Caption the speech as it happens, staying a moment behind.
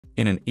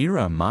In an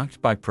era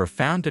marked by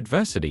profound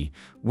adversity,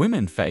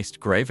 women faced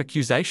grave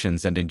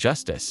accusations and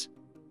injustice.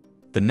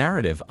 The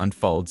narrative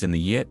unfolds in the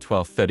year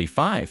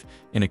 1235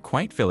 in a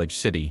quaint village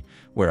city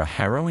where a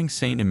harrowing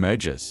scene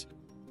emerges.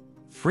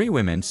 Three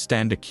women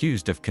stand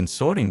accused of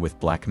consorting with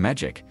black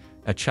magic,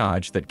 a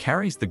charge that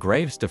carries the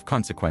gravest of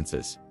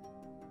consequences.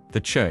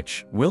 The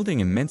church,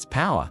 wielding immense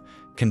power,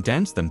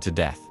 condemns them to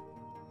death.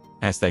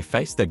 As they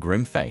face their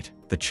grim fate,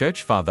 the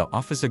church father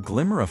offers a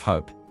glimmer of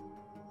hope.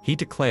 He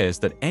declares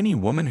that any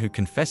woman who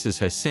confesses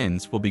her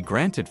sins will be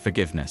granted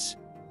forgiveness.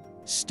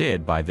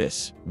 Stirred by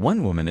this,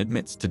 one woman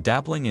admits to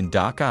dabbling in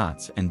dark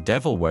arts and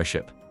devil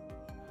worship.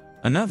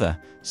 Another,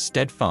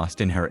 steadfast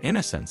in her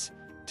innocence,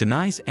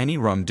 denies any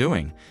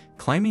wrongdoing,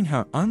 claiming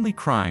her only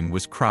crime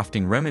was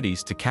crafting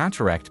remedies to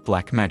counteract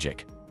black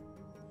magic.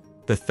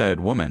 The third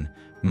woman,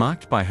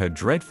 marked by her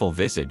dreadful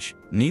visage,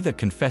 neither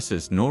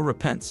confesses nor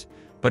repents,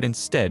 but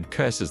instead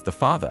curses the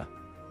father.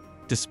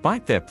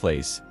 Despite their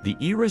pleas, the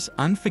era's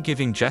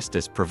unforgiving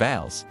justice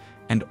prevails,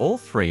 and all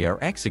three are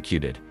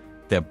executed,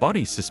 their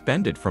bodies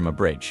suspended from a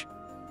bridge.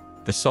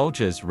 The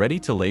soldiers ready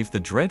to leave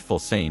the dreadful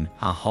scene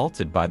are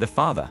halted by the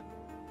father.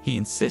 He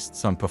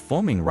insists on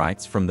performing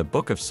rites from the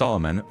Book of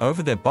Solomon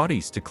over their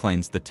bodies to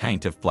cleanse the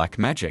taint of black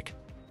magic.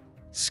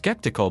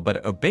 Skeptical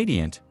but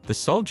obedient, the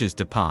soldiers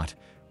depart,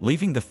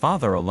 leaving the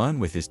father alone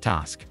with his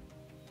task.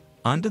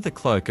 Under the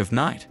cloak of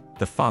night,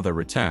 the father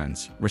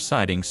returns,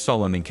 reciting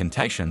solemn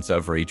incantations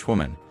over each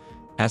woman.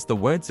 As the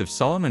words of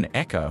Solomon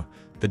echo,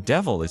 the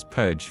devil is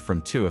purged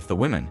from two of the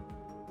women.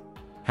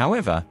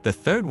 However, the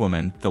third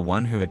woman, the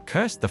one who had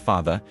cursed the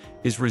father,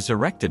 is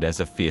resurrected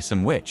as a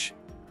fearsome witch.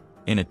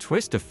 In a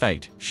twist of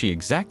fate, she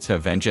exacts her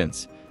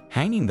vengeance,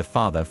 hanging the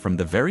father from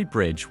the very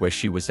bridge where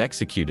she was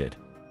executed.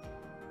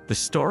 The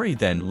story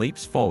then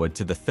leaps forward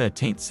to the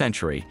 13th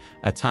century,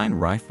 a time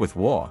rife with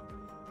war.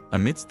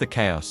 Amidst the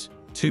chaos,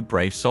 two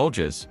brave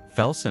soldiers,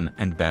 Felson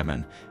and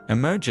Behman,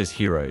 emerge as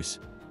heroes.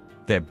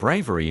 Their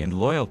bravery and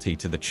loyalty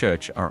to the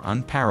church are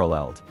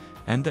unparalleled,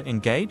 and are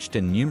engaged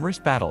in numerous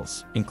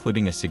battles,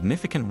 including a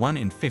significant one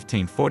in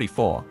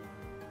 1544.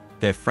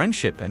 Their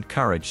friendship and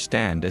courage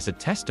stand as a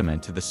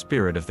testament to the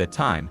spirit of their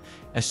time,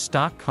 a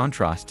stark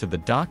contrast to the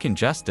dark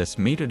injustice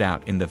meted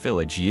out in the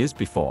village years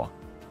before.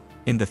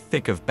 In the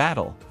thick of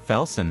battle,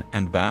 Felson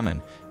and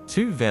Behman,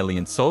 two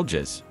valiant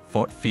soldiers,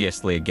 fought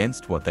fiercely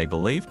against what they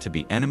believed to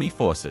be enemy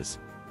forces.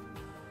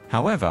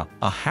 However,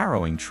 a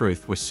harrowing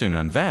truth was soon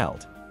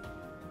unveiled.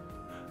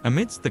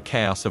 Amidst the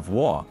chaos of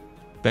war,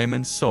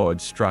 Behman's sword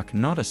struck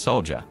not a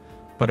soldier,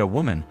 but a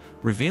woman,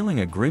 revealing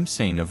a grim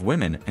scene of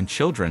women and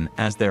children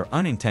as their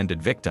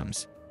unintended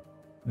victims.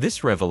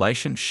 This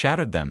revelation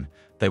shattered them.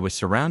 They were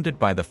surrounded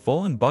by the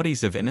fallen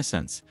bodies of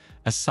innocents,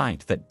 a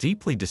sight that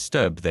deeply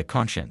disturbed their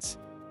conscience.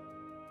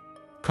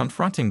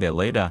 Confronting their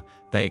leader,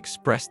 they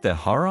expressed their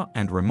horror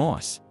and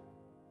remorse.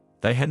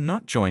 They had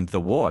not joined the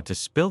war to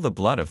spill the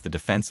blood of the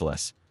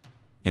defenseless.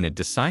 In a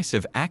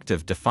decisive act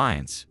of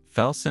defiance,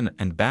 Felson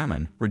and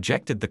Behman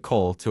rejected the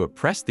call to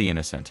oppress the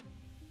innocent.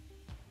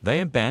 They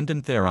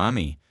abandoned their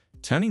army,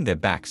 turning their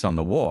backs on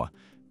the war,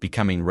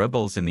 becoming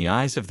rebels in the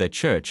eyes of their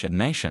church and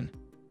nation.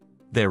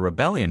 Their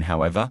rebellion,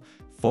 however,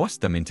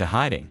 forced them into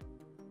hiding.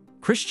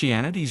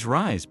 Christianity's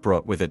rise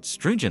brought with it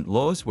stringent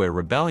laws where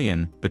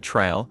rebellion,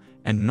 betrayal,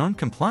 and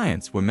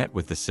non-compliance were met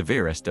with the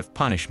severest of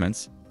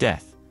punishments,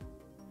 death.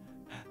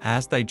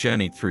 As they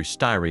journeyed through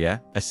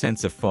Styria, a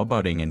sense of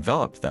foreboding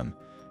enveloped them.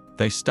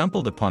 They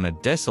stumbled upon a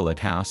desolate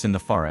house in the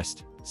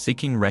forest,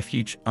 seeking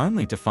refuge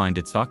only to find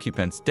its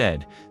occupants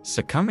dead,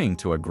 succumbing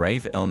to a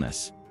grave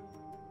illness.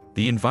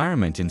 The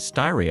environment in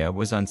Styria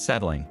was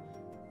unsettling.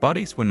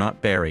 Bodies were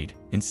not buried,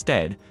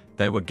 instead,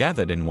 they were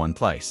gathered in one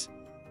place.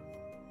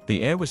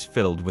 The air was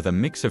filled with a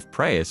mix of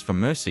prayers for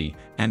mercy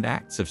and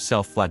acts of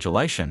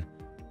self-flagellation.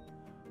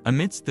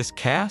 Amidst this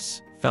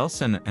chaos,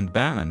 Felson and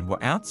Behman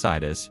were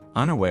outsiders,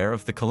 unaware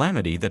of the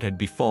calamity that had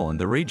befallen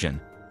the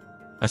region.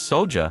 A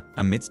soldier,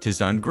 amidst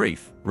his own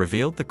grief,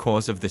 revealed the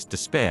cause of this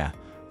despair,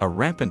 a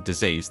rampant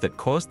disease that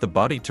caused the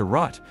body to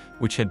rot,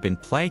 which had been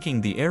plaguing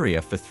the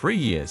area for 3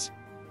 years.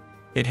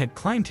 It had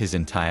claimed his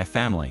entire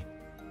family.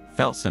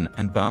 Felson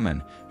and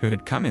Behman, who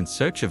had come in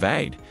search of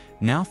aid,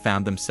 now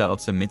found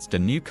themselves amidst a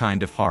new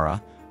kind of horror,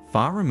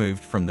 far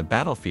removed from the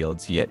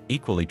battlefields yet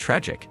equally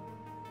tragic.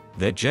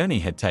 Their journey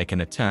had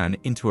taken a turn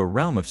into a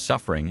realm of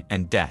suffering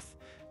and death,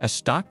 a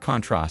stark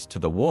contrast to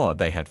the war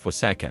they had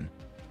forsaken.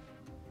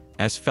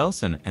 As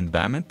Felson and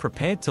Behman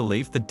prepared to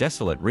leave the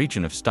desolate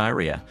region of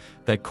Styria,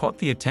 they caught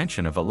the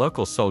attention of a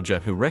local soldier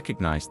who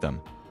recognized them.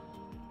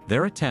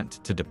 Their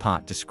attempt to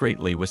depart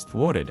discreetly was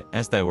thwarted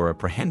as they were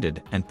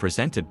apprehended and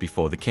presented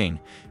before the king,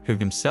 who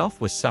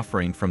himself was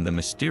suffering from the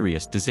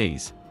mysterious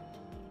disease.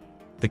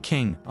 The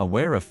king,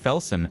 aware of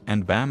Felson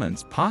and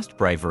Behman's past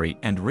bravery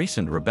and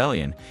recent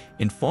rebellion,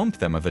 informed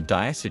them of a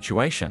dire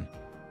situation.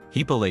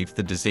 He believed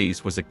the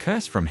disease was a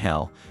curse from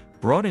hell,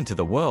 brought into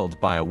the world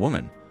by a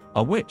woman,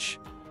 a witch,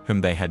 whom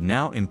they had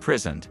now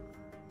imprisoned.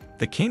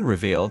 The king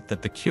revealed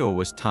that the cure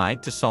was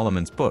tied to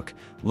Solomon's book,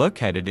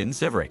 located in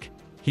Zivrik.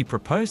 He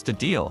proposed a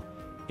deal.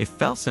 If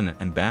Felson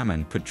and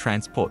Behman could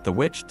transport the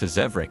witch to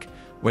Zevrik,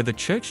 where the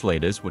church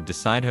leaders would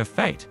decide her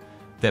fate,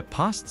 their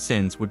past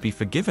sins would be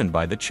forgiven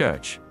by the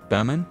church.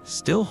 Behman,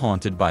 still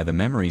haunted by the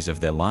memories of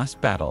their last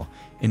battle,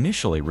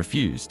 initially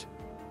refused.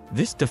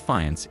 This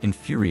defiance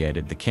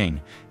infuriated the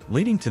king,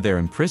 leading to their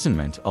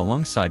imprisonment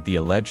alongside the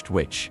alleged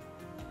witch.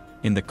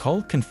 In the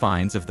cold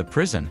confines of the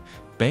prison,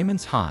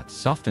 Behman's heart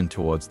softened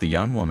towards the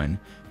young woman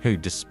who,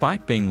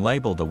 despite being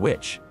labeled a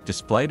witch,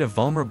 displayed a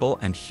vulnerable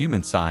and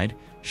human side,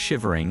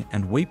 shivering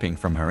and weeping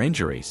from her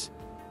injuries.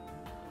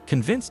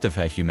 Convinced of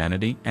her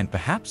humanity and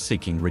perhaps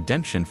seeking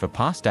redemption for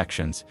past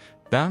actions,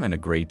 Behman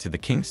agreed to the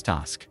king's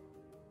task.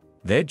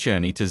 Their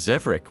journey to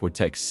Zevrik would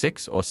take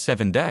 6 or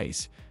 7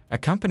 days,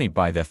 accompanied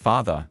by their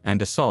father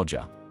and a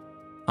soldier.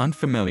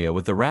 Unfamiliar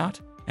with the route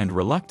and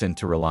reluctant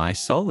to rely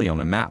solely on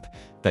a map,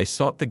 they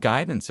sought the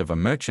guidance of a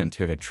merchant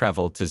who had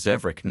traveled to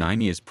Zevrik 9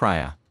 years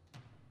prior.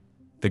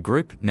 The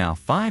group, now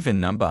 5 in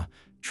number,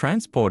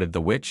 transported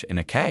the witch in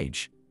a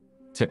cage.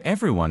 To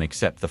everyone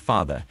except the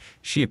father,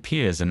 she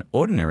appears an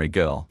ordinary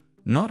girl,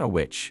 not a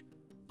witch.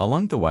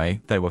 Along the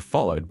way, they were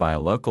followed by a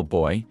local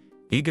boy,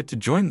 eager to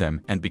join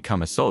them and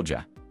become a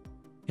soldier.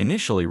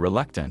 Initially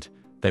reluctant,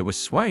 they were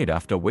swayed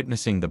after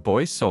witnessing the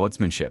boy's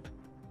swordsmanship.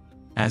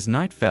 As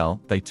night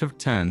fell, they took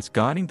turns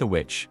guarding the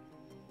witch.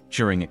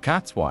 During a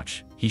cat's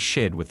watch, he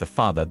shared with the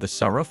father the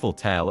sorrowful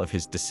tale of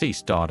his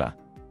deceased daughter.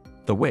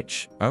 The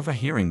witch,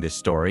 overhearing this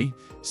story,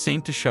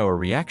 seemed to show a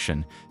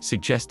reaction,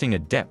 suggesting a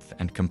depth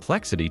and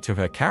complexity to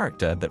her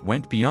character that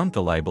went beyond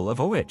the label of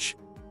a witch.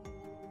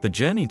 The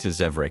journey to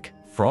Zevrik,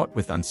 fraught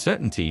with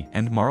uncertainty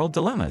and moral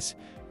dilemmas,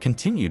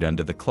 continued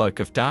under the cloak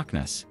of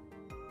darkness.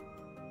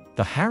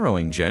 The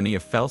harrowing journey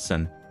of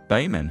Felson,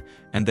 Behman,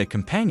 and their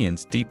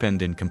companions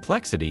deepened in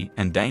complexity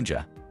and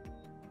danger.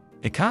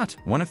 Ikat,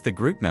 one of the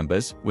group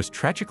members, was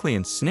tragically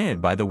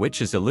ensnared by the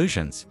witch's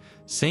illusions,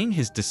 seeing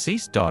his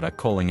deceased daughter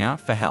calling out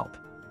for help.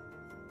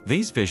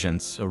 These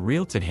visions,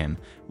 surreal to him,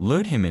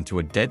 lured him into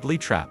a deadly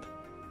trap.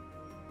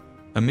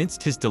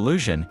 Amidst his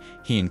delusion,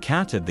 he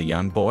encountered the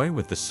young boy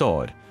with the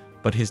sword,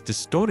 but his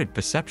distorted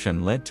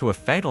perception led to a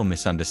fatal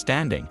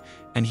misunderstanding,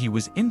 and he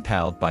was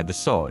impaled by the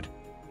sword.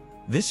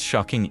 This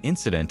shocking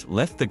incident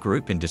left the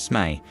group in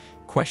dismay,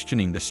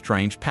 questioning the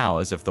strange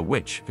powers of the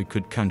witch who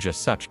could conjure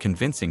such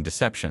convincing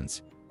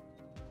deceptions.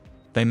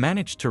 They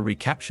managed to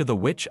recapture the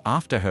witch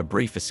after her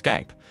brief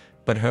escape,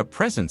 but her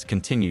presence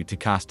continued to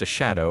cast a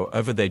shadow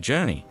over their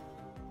journey.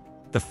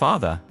 The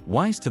father,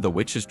 wise to the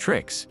witch's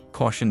tricks,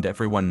 cautioned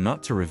everyone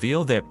not to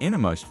reveal their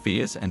innermost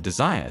fears and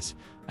desires,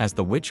 as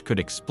the witch could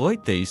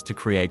exploit these to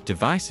create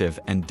divisive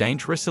and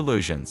dangerous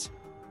illusions.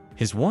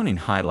 His warning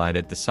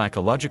highlighted the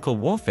psychological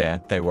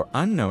warfare they were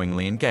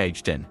unknowingly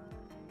engaged in.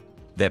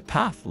 Their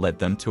path led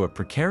them to a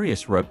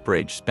precarious rope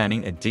bridge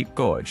spanning a deep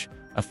gorge,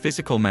 a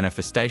physical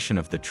manifestation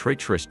of the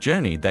treacherous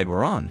journey they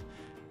were on.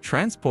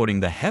 Transporting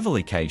the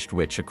heavily caged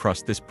witch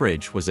across this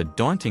bridge was a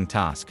daunting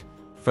task,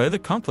 further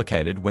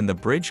complicated when the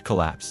bridge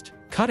collapsed,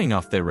 cutting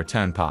off their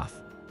return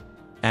path.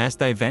 As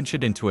they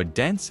ventured into a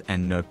dense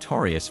and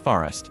notorious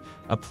forest,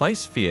 a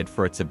place feared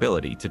for its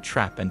ability to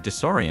trap and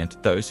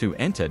disorient those who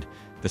entered,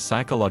 the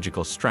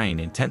psychological strain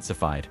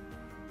intensified.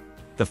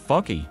 The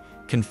foggy,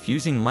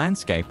 confusing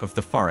landscape of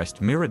the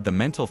forest mirrored the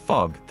mental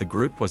fog the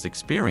group was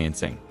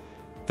experiencing.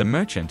 The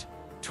merchant,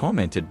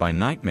 tormented by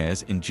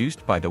nightmares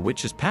induced by the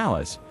witch's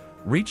powers,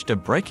 reached a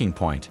breaking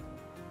point.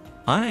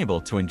 Unable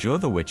to endure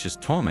the witch's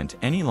torment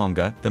any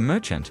longer, the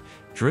merchant,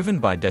 driven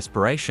by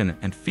desperation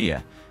and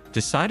fear,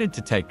 decided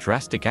to take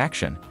drastic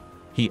action.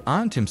 He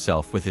armed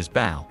himself with his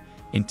bow,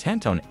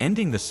 intent on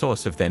ending the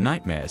source of their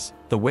nightmares,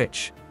 the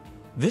witch.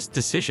 This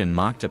decision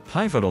marked a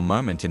pivotal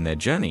moment in their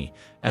journey,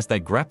 as they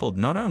grappled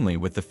not only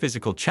with the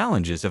physical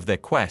challenges of their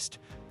quest,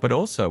 but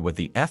also with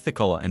the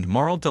ethical and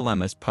moral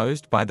dilemmas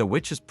posed by the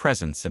witch's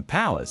presence and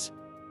powers.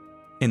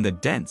 In the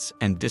dense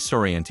and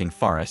disorienting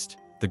forest,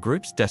 the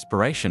group's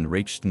desperation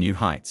reached new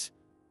heights.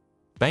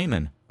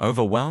 Behman,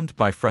 overwhelmed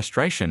by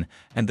frustration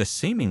and the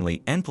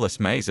seemingly endless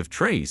maze of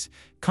trees,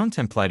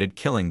 contemplated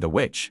killing the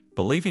witch,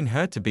 believing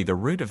her to be the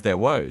root of their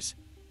woes.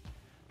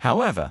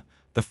 However,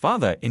 the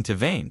father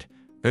intervened,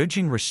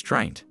 urging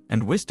restraint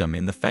and wisdom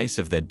in the face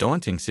of their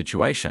daunting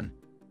situation.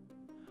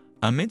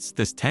 Amidst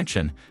this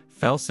tension,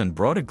 Felson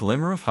brought a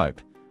glimmer of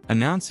hope,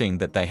 announcing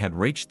that they had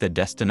reached their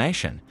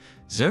destination,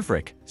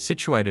 Zevrik,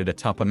 situated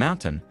atop a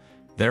mountain.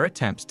 Their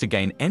attempts to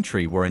gain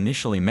entry were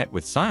initially met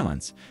with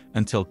silence,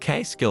 until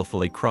Kay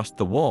skillfully crossed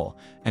the wall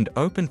and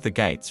opened the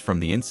gates from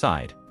the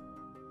inside.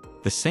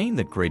 The scene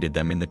that greeted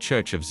them in the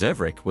church of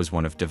Zevrik was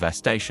one of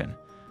devastation.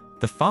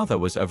 The father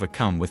was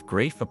overcome with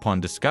grief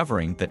upon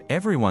discovering that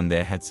everyone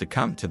there had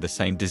succumbed to the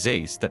same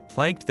disease that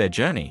plagued their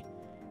journey.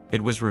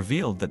 It was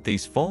revealed that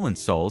these fallen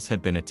souls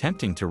had been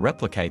attempting to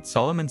replicate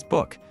Solomon's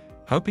book,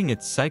 hoping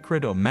its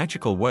sacred or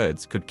magical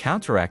words could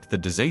counteract the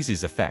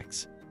disease's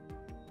effects.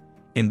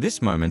 In this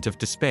moment of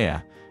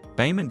despair,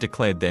 Behman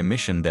declared their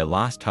mission their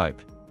last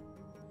hope.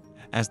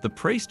 As the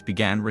priest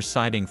began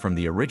reciting from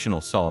the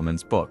original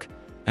Solomon's book,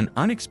 an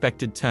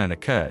unexpected turn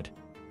occurred.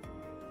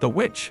 The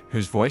witch,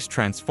 whose voice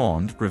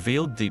transformed,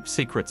 revealed deep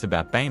secrets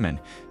about Behman,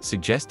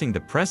 suggesting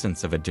the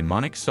presence of a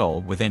demonic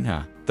soul within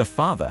her. The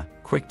father,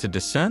 quick to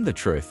discern the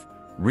truth,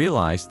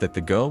 realized that the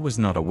girl was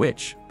not a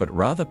witch, but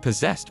rather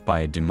possessed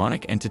by a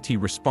demonic entity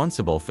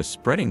responsible for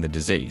spreading the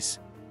disease.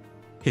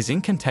 His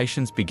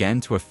incantations began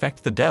to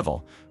affect the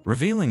devil,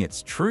 revealing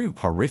its true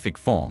horrific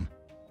form.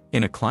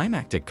 In a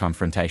climactic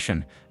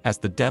confrontation, as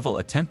the devil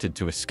attempted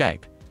to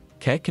escape,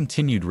 Care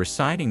continued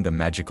reciting the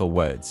magical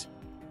words.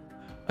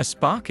 A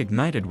spark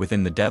ignited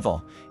within the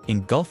devil,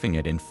 engulfing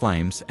it in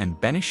flames and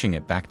banishing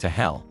it back to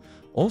hell,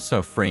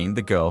 also freeing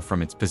the girl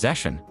from its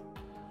possession.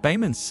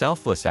 Behman's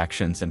selfless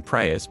actions and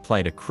prayers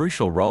played a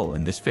crucial role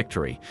in this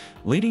victory,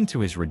 leading to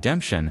his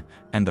redemption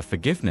and the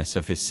forgiveness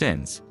of his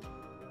sins.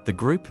 The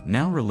group,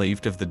 now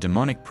relieved of the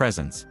demonic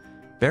presence,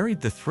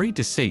 buried the three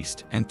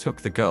deceased and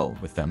took the girl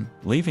with them,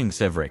 leaving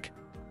Zevrik.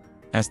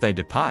 As they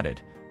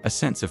departed, a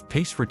sense of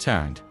peace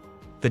returned.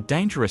 The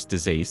dangerous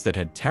disease that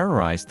had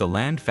terrorized the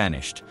land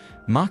vanished,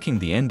 marking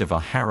the end of a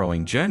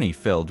harrowing journey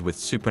filled with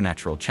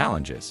supernatural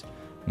challenges,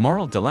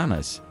 moral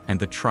dilemmas, and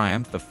the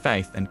triumph of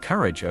faith and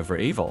courage over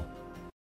evil.